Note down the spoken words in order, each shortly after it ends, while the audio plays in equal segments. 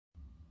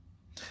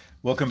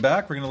Welcome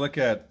back. We're going to look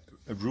at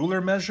a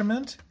ruler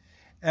measurement.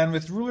 And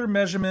with ruler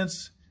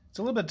measurements, it's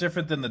a little bit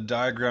different than the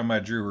diagram I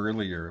drew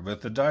earlier.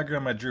 With the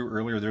diagram I drew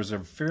earlier, there's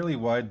a fairly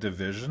wide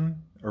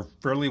division, or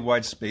fairly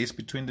wide space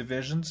between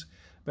divisions.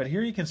 But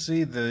here you can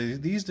see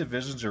these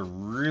divisions are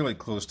really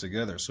close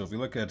together. So if we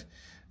look at,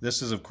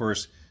 this is of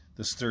course,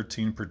 this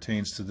 13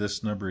 pertains to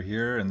this number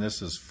here, and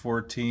this is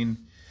 14.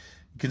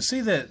 You can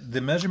see that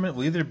the measurement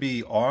will either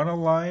be on a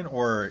line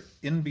or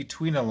in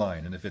between a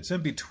line. And if it's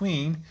in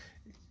between,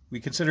 we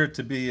consider it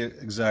to be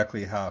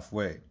exactly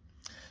halfway.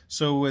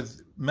 So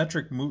with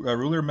metric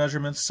ruler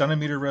measurements,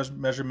 centimeter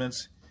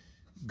measurements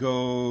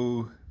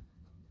go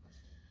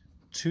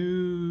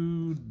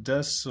 2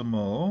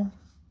 decimal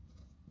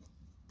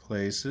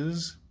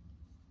places,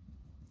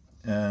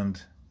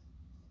 and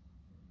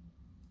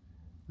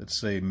let's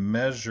say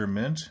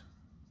measurement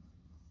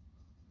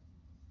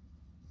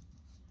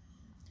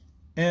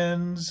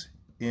ends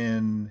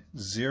in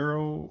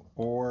 0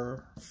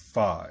 or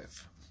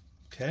 5.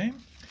 Okay?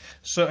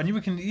 So, and you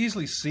can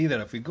easily see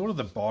that if we go to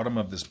the bottom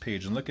of this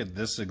page and look at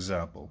this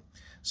example.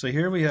 So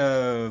here we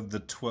have the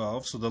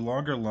 12, so the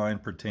longer line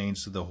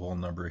pertains to the whole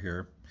number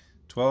here.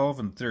 12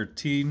 and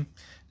 13.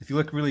 If you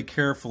look really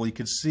carefully, you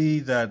can see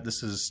that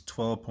this is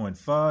 12.5,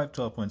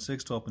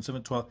 12.6,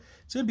 12.7, 12.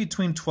 It's in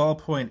between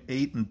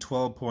 12.8 and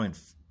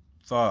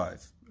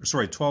 12.5.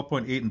 Sorry,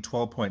 12.8 and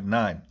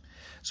 12.9.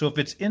 So if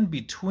it's in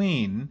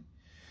between,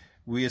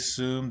 we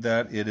assume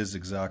that it is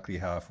exactly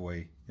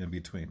halfway in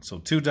between. So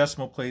 2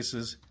 decimal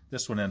places,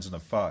 this one ends in a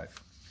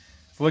 5.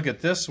 If we look at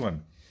this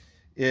one,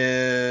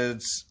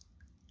 it's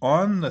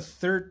on the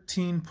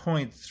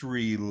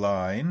 13.3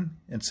 line,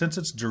 and since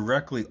it's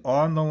directly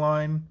on the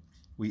line,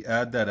 we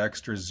add that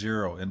extra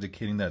 0,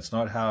 indicating that it's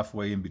not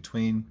halfway in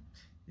between,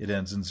 it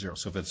ends in 0.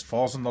 So if it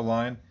falls on the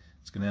line,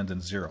 it's going to end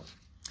in 0.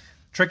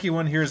 Tricky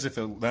one here is if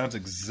it lands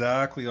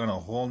exactly on a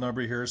whole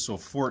number here. So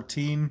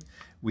 14,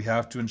 we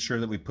have to ensure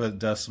that we put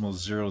decimal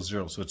 00.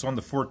 So it's on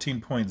the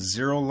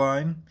 14.0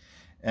 line,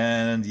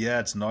 and yeah,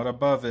 it's not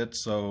above it,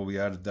 so we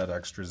added that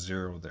extra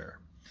 0 there.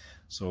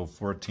 So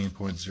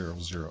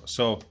 14.00.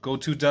 So go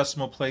 2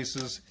 decimal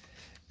places,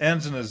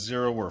 ends in a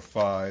 0 or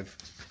 5.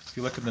 If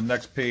you look at the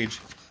next page,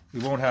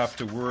 we won't have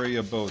to worry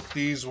about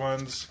these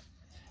ones.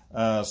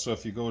 So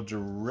if you go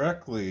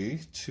directly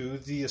to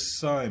the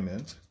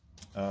assignment,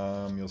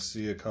 you'll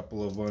see a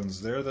couple of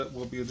ones there that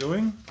we'll be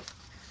doing.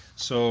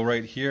 So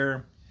right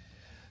here,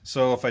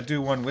 so if I do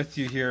one with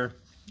you here,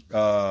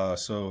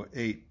 so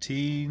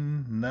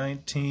 18,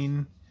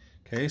 19,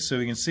 okay, so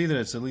we can see that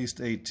it's at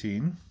least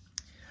 18.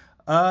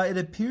 It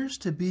appears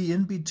to be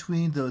in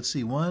between the, let's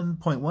see, 1.1,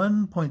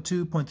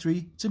 0.2,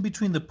 0.3. It's in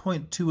between the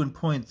 0.2 and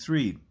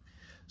 0.3.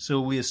 So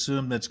we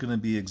assume that's going to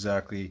be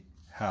exactly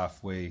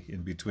halfway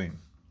in between.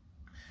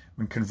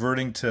 When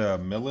converting to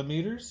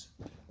millimeters,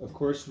 of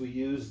course, we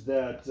use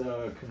that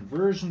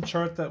conversion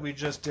chart that we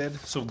just did.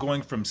 So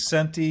going from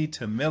centi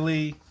to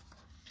milli,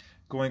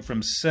 going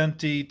from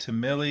centi to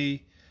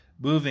milli,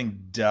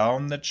 moving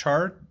down the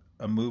chart,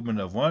 a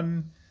movement of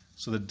 1,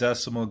 so the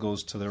decimal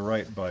goes to the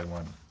right by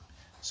 1.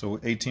 So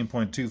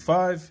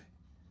 18.25,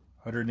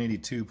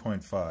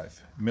 182.5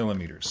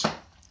 millimeters.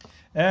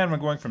 And we're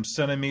going from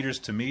centimeters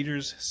to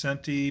meters,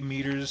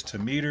 centimeters to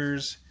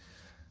meters,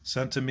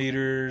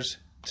 centimeters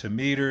to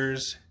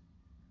meters,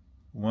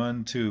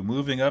 1, 2.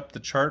 Moving up the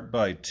chart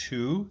by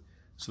 2,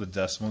 so the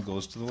decimal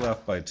goes to the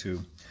left by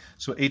 2.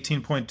 So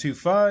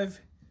 18.25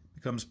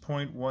 becomes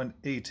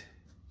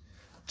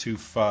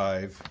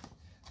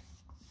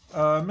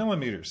 0.1825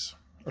 millimeters,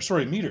 or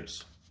sorry,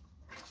 meters.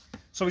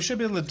 So we should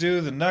be able to do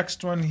the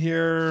next one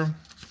here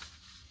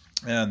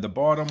and the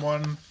bottom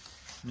one.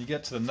 When you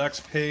get to the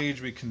next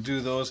page, we can do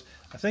those.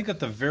 I think at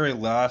the very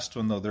last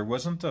one, though, there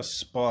wasn't a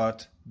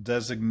spot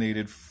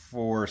designated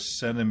for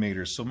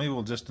centimeters. So maybe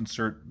we'll just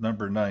insert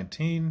number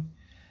 19,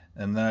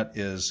 and that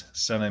is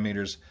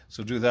centimeters.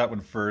 So do that one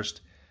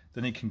first.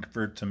 Then you can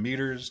convert to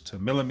meters, to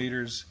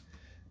millimeters,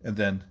 and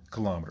then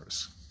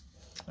kilometers.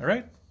 All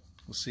right?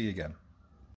 We'll see you again.